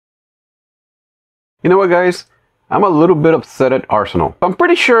You know what, guys? I'm a little bit upset at Arsenal. I'm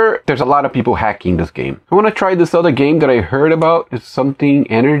pretty sure there's a lot of people hacking this game. I want to try this other game that I heard about. It's something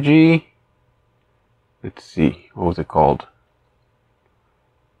energy. Let's see. What was it called?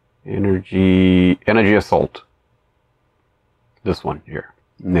 Energy Assault. This one here.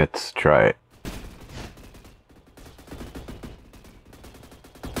 Let's try it.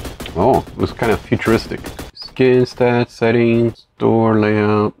 Oh, it was kind of futuristic. Skin stats, settings, store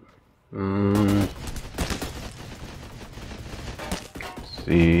layout. Let's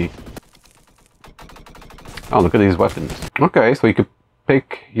see. Oh, look at these weapons. Okay, so you could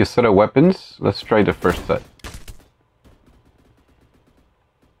pick your set of weapons. Let's try the first set.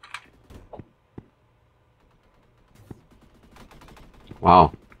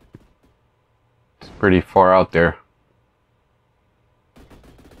 Wow. It's pretty far out there.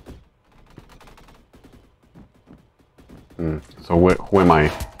 So who am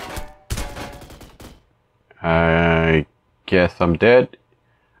I? I guess I'm dead.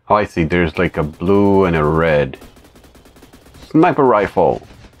 Oh, I see. There's like a blue and a red. Sniper rifle.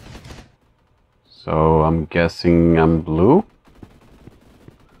 So I'm guessing I'm blue.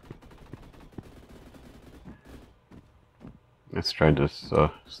 Let's try this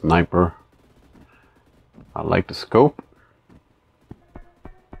sniper. I like the scope.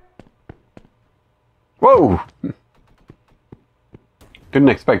 Whoa! Didn't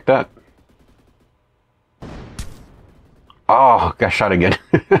expect that. Oh, got shot again.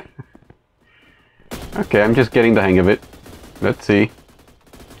 Okay, I'm just getting the hang of it. Let's see.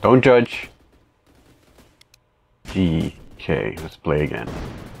 Don't judge. GK. Let's play again.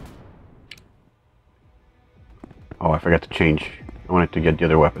 Oh, I forgot to change. I wanted to get the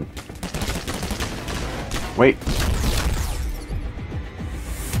other weapon. Wait.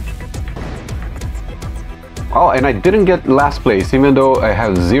 Oh, and I didn't get last place, even though I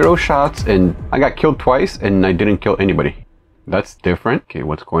have 0 shots and I got killed twice and I didn't kill anybody. That's different. Okay,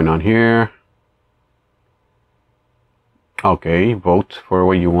 what's going on here? Okay, vote for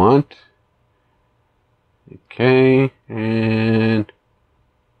what you want. Okay, and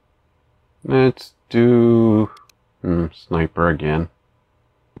let's do sniper again.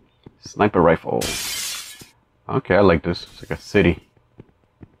 Sniper rifle. Okay, I like this. It's like a city.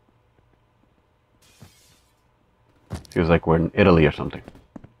 Feels like we're in Italy or something.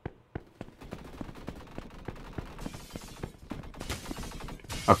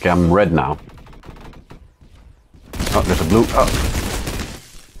 Okay, I'm red now. Oh, there's a blue. Oh,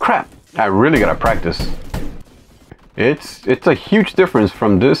 crap! I really gotta practice. It's a huge difference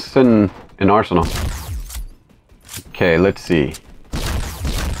from this and Arsenal. Okay, let's see.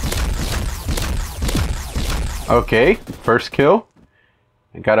 Okay, first kill.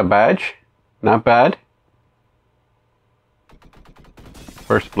 I got a badge. Not bad.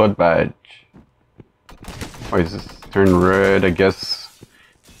 First blood badge. Why is this turn red? I guess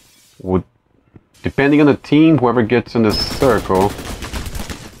would, depending on the team, whoever gets in the circle.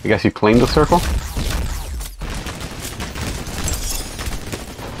 I guess you claim the circle.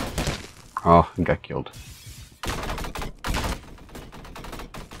 Oh, I got killed.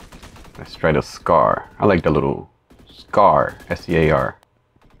 Let's try the scar. I like the little scar. S-C-A-R.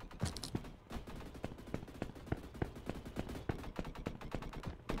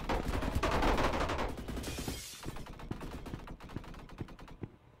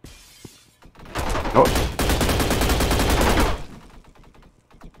 Oh.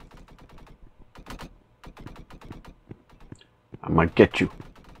 I'ma get you.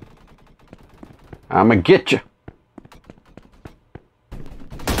 I'ma get you.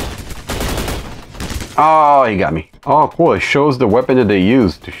 Oh, he got me. Oh, cool. It shows the weapon that they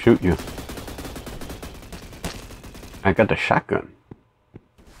use to shoot you. I got the shotgun.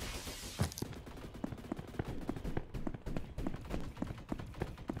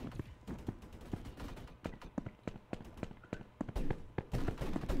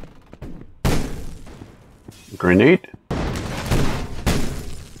 Grenade.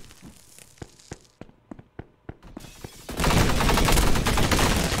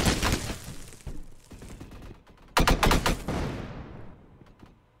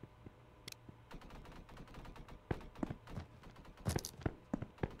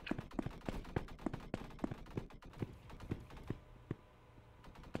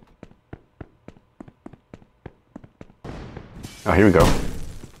 Oh, here we go.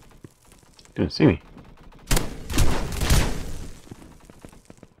 Didn't see me.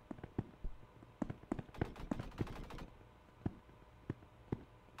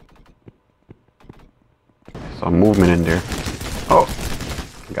 Saw movement in there. Oh,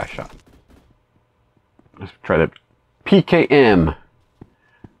 I got shot. Let's try the PKM.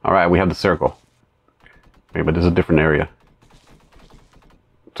 All right, we have the circle. Wait, but this is a different area.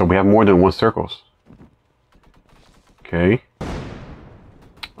 So we have more than one circles. Okay.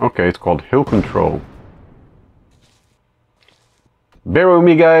 Okay, it's called hill control. Bear with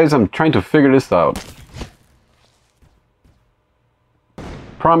me, guys. I'm trying to figure this out.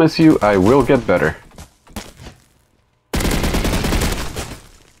 Promise you, I will get better.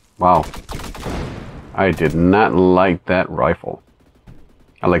 Wow. I did not like that rifle.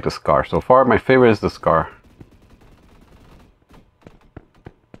 I like the SCAR. So far, my favorite is the SCAR.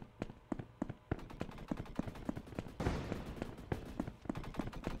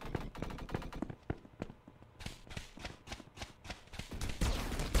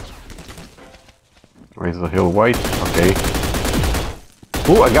 Where's the hill white? Okay.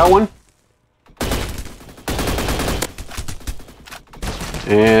 Oh, I got one.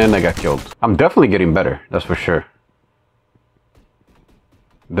 And I got killed. I'm definitely getting better, that's for sure.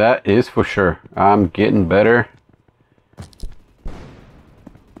 That is for sure. I'm getting better.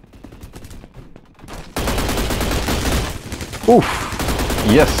 Oof.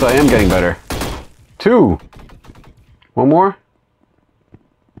 Yes, I am getting better. 2. One more.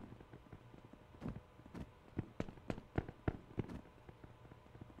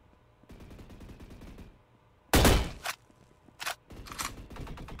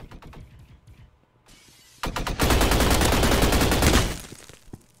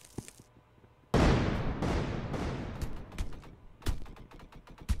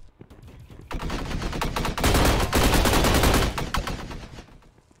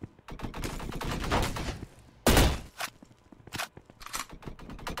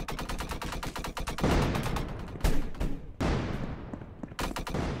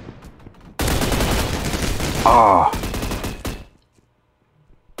 Ah,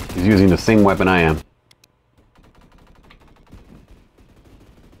 he's using the same weapon I am.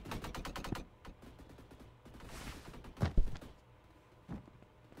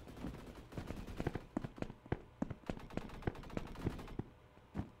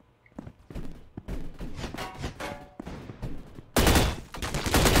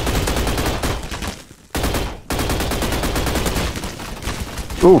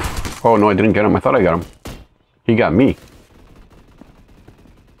 Oof. Oh no, I didn't get him. I thought I got him. He got me.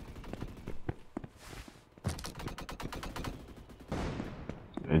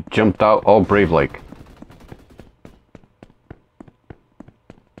 I jumped out all brave-like.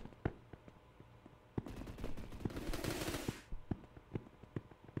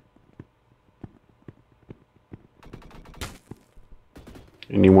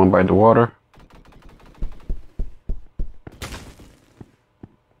 Anyone by the water?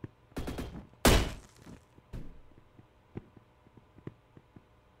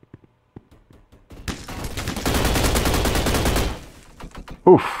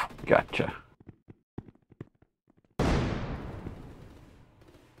 Oof, gotcha.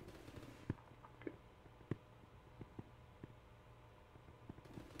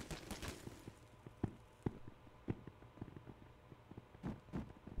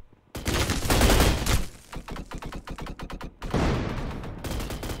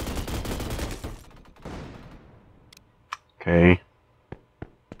 Okay.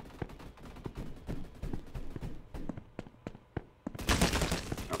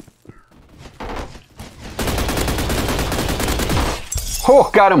 Oh,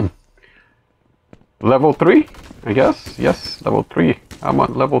 got him! Level 3, I guess? Yes, level 3. I'm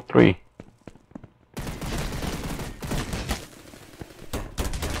on level 3.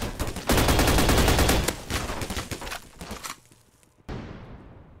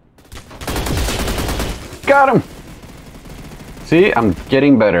 Got him! See, I'm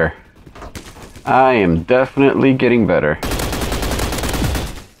getting better. I am definitely getting better.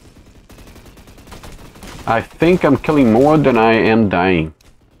 I think I'm killing more than I am dying.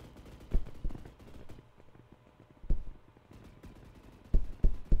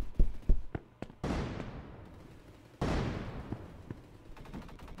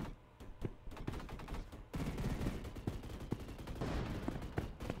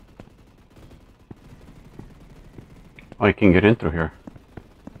 Oh, I can get in through here.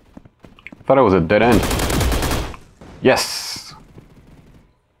 I thought it was a dead end. Yes!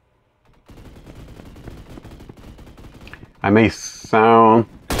 I may sound...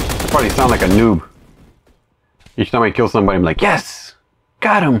 I probably sound like a noob. Each time I kill somebody, I'm like, yes!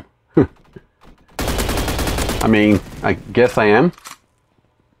 Got him! I mean, I guess I am.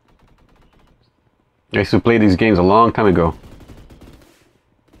 I used to play these games a long time ago.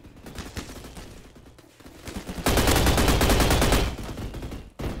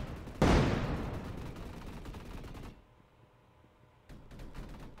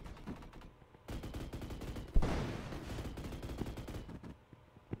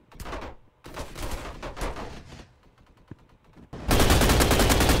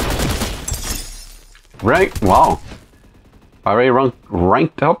 Right? Wow. Already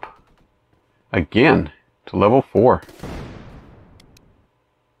ranked up again to level 4.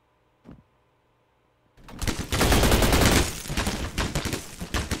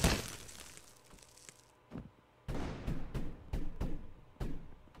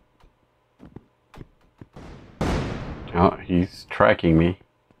 Oh, he's tracking me.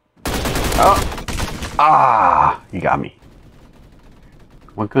 Oh! Ah! He got me.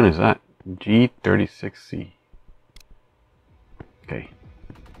 What gun is that? G36C. Okay.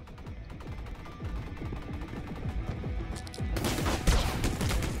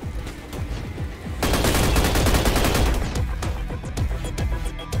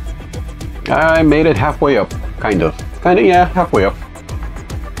 I made it halfway up. Kind of, yeah, halfway up.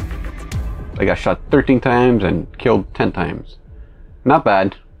 I got shot 13 times and killed 10 times. Not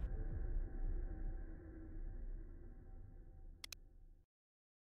bad.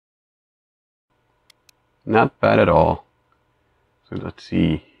 Not bad at all. So let's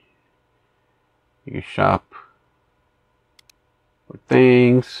see. You can shop for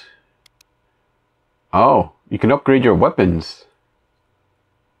things. Oh, you can upgrade your weapons.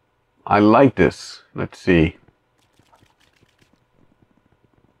 I like this. Let's see.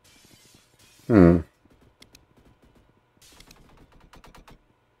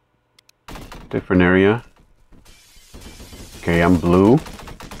 Different area. Okay, I'm blue.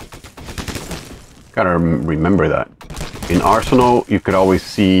 Gotta remember that. In Arsenal, you could always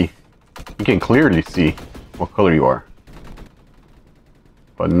see, you can clearly see what color you are.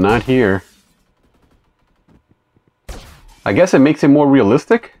 But not here. I guess it makes it more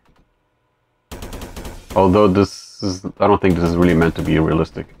realistic. Although this is, I don't think this is really meant to be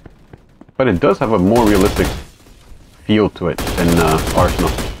realistic. But it does have a more realistic feel to it than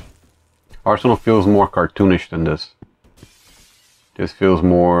Arsenal. Arsenal feels more cartoonish than this. This feels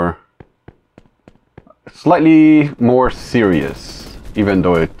more... slightly more serious, even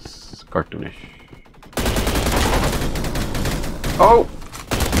though it's cartoonish. Oh!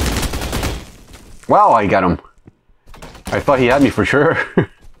 Wow, I got him. I thought he had me for sure.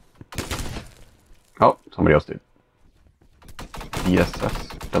 Oh, somebody else did. Yes,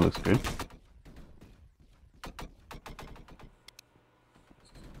 that looks good.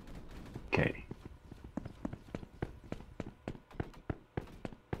 Okay.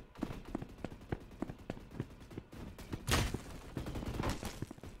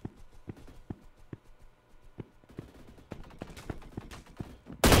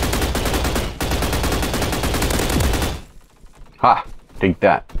 Ha! Take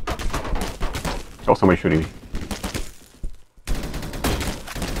that. Oh, somebody's shooting me.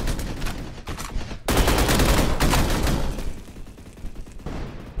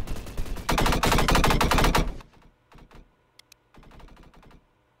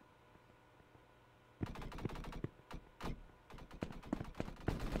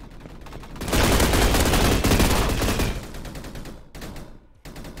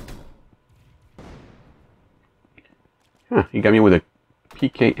 Huh, he got me with a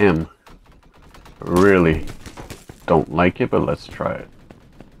PKM. Really don't like it, but let's try it.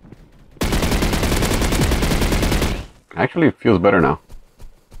 Actually, it feels better now.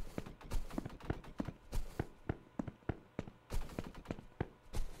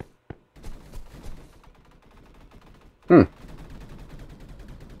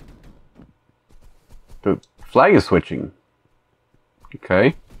 The flag is switching.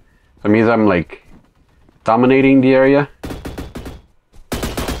 Okay. That means I'm like dominating the area.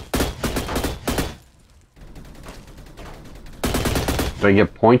 Do I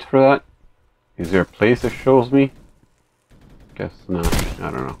get points for that? Is there a place that shows me? Guess not. I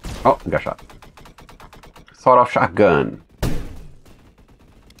don't know. Oh, I got shot. Sawed-off shotgun.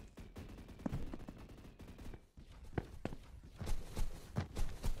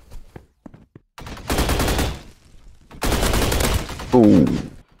 Ooh.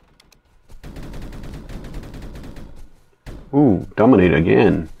 Ooh, dominate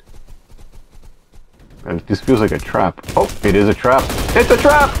again. This feels like a trap. Oh, it is a trap. It's a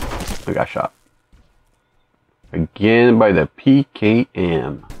trap! I got shot. Again by the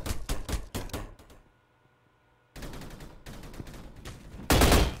PKM.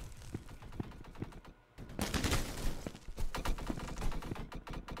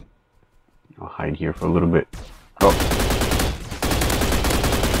 I'll hide here for a little bit. Oh.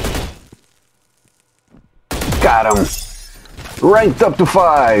 Got him! Ranked up to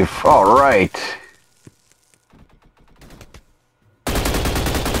 5! Alright.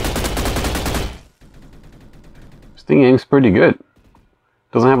 This thing aims pretty good.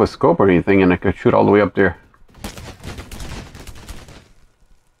 Doesn't have a scope or anything, and I could shoot all the way up there.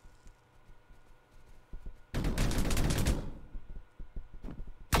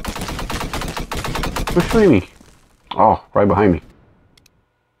 Who's shooting me? Oh, right behind me.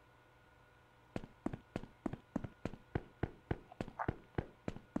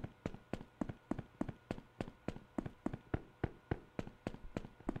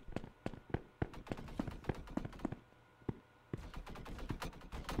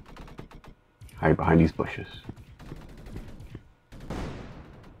 Hide behind these bushes.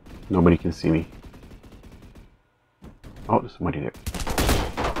 Nobody can see me. Oh, there's somebody there.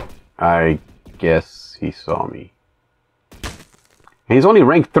 I guess he saw me. And he's only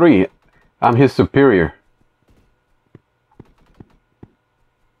rank 3. I'm his superior.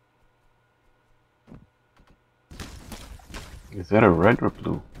 Is that a red or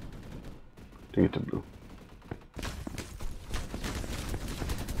blue? I think it's a blue.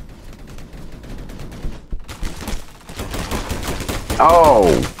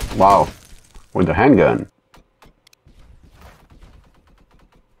 Oh, wow. With the handgun.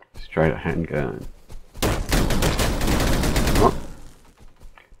 Let's try the handgun. Oh.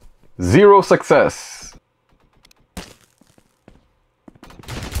 0 success.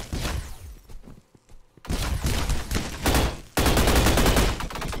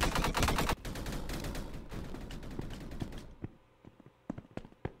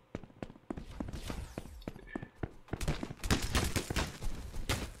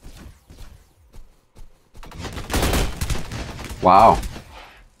 Wow.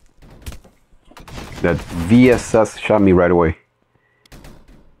 That VSS shot me right away.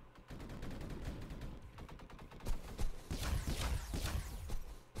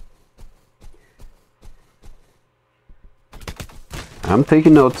 I'm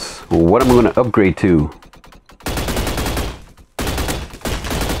taking notes. What am I going to upgrade to?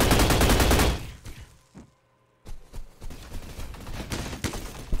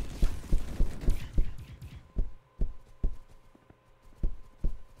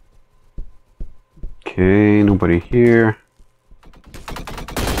 Okay, nobody here.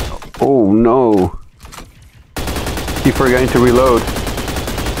 Oh no. Keep forgetting to reload.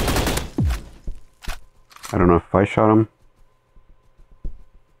 I don't know if I shot him.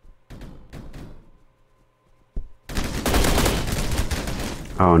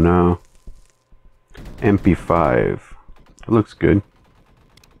 Oh no. MP5. It looks good.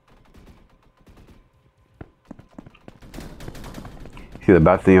 See, the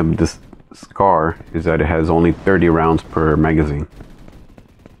bad thing of this Scar is that it has only 30 rounds per magazine.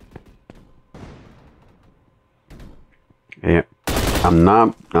 Yeah,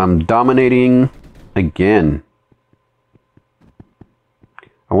 I'm dominating again.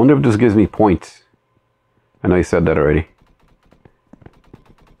 I wonder if this gives me points. I know you said that already.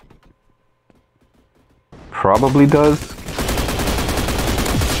 Probably does.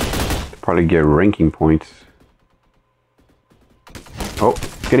 Probably get ranking points. Oh,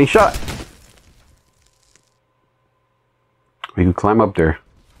 getting shot. We can climb up there.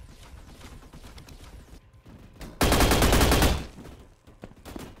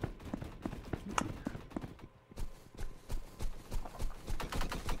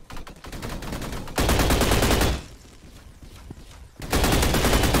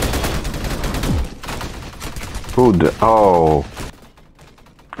 Food. Oh.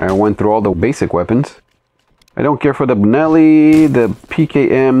 I went through all the basic weapons. I don't care for the Benelli. The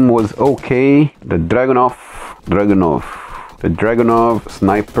PKM was okay. The The Dragunov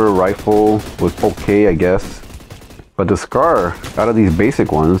sniper rifle was okay, I guess. But the Scar, out of these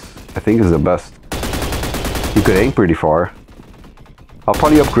basic ones, I think is the best. You could aim pretty far. I'll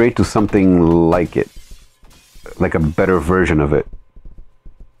probably upgrade to something like it. Like a better version of it.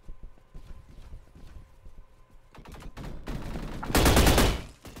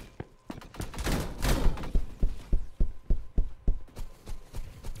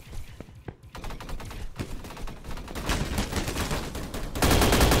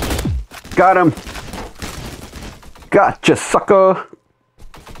 Got him! Gotcha, sucker!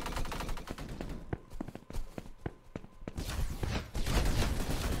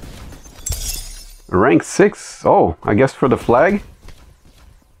 Rank 6? Oh, I guess for the flag?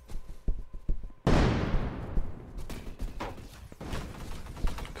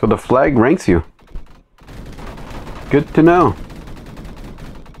 So the flag ranks you. Good to know.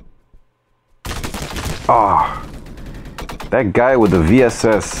 Ah, that guy with the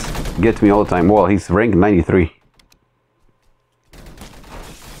VSS gets me all the time. Well, he's ranked 93.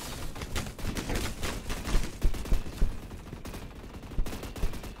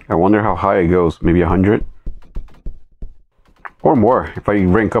 I wonder how high it goes. Maybe 100? Or more, if I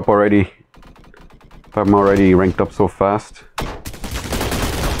rank up already. If I'm already ranked up so fast.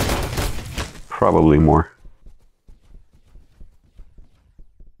 Probably more.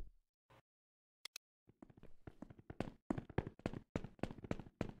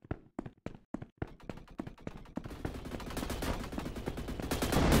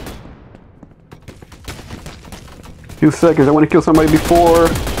 Few seconds. I want to kill somebody before.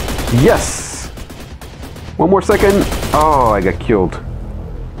 Yes! One more second. Oh, I got killed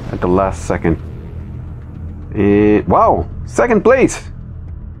at the last second. And wow, second place.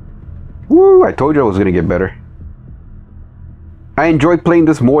 Woo, I told you I was gonna get better. I enjoyed playing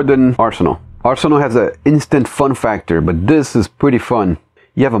this more than Arsenal. Arsenal has an instant fun factor, but this is pretty fun.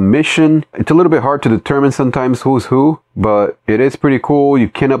 You have a mission. It's a little bit hard to determine sometimes who's who, but it is pretty cool. You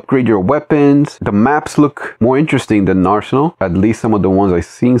can upgrade your weapons. The maps look more interesting than Arsenal, at least some of the ones I've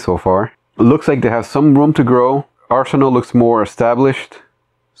seen so far. It looks like they have some room to grow. Arsenal looks more established.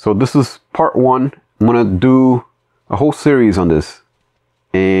 So this is part 1. I'm gonna do a whole series on this.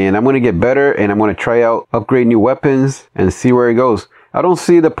 And I'm gonna get better, and I'm gonna try out upgrade new weapons and see where it goes. I don't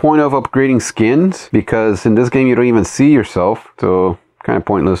see the point of upgrading skins because in this game you don't even see yourself. So kind of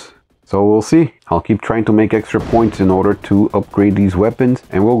pointless. So we'll see. I'll keep trying to make extra points in order to upgrade these weapons,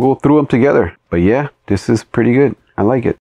 and we'll go through them together. But yeah, this is pretty good. I like it.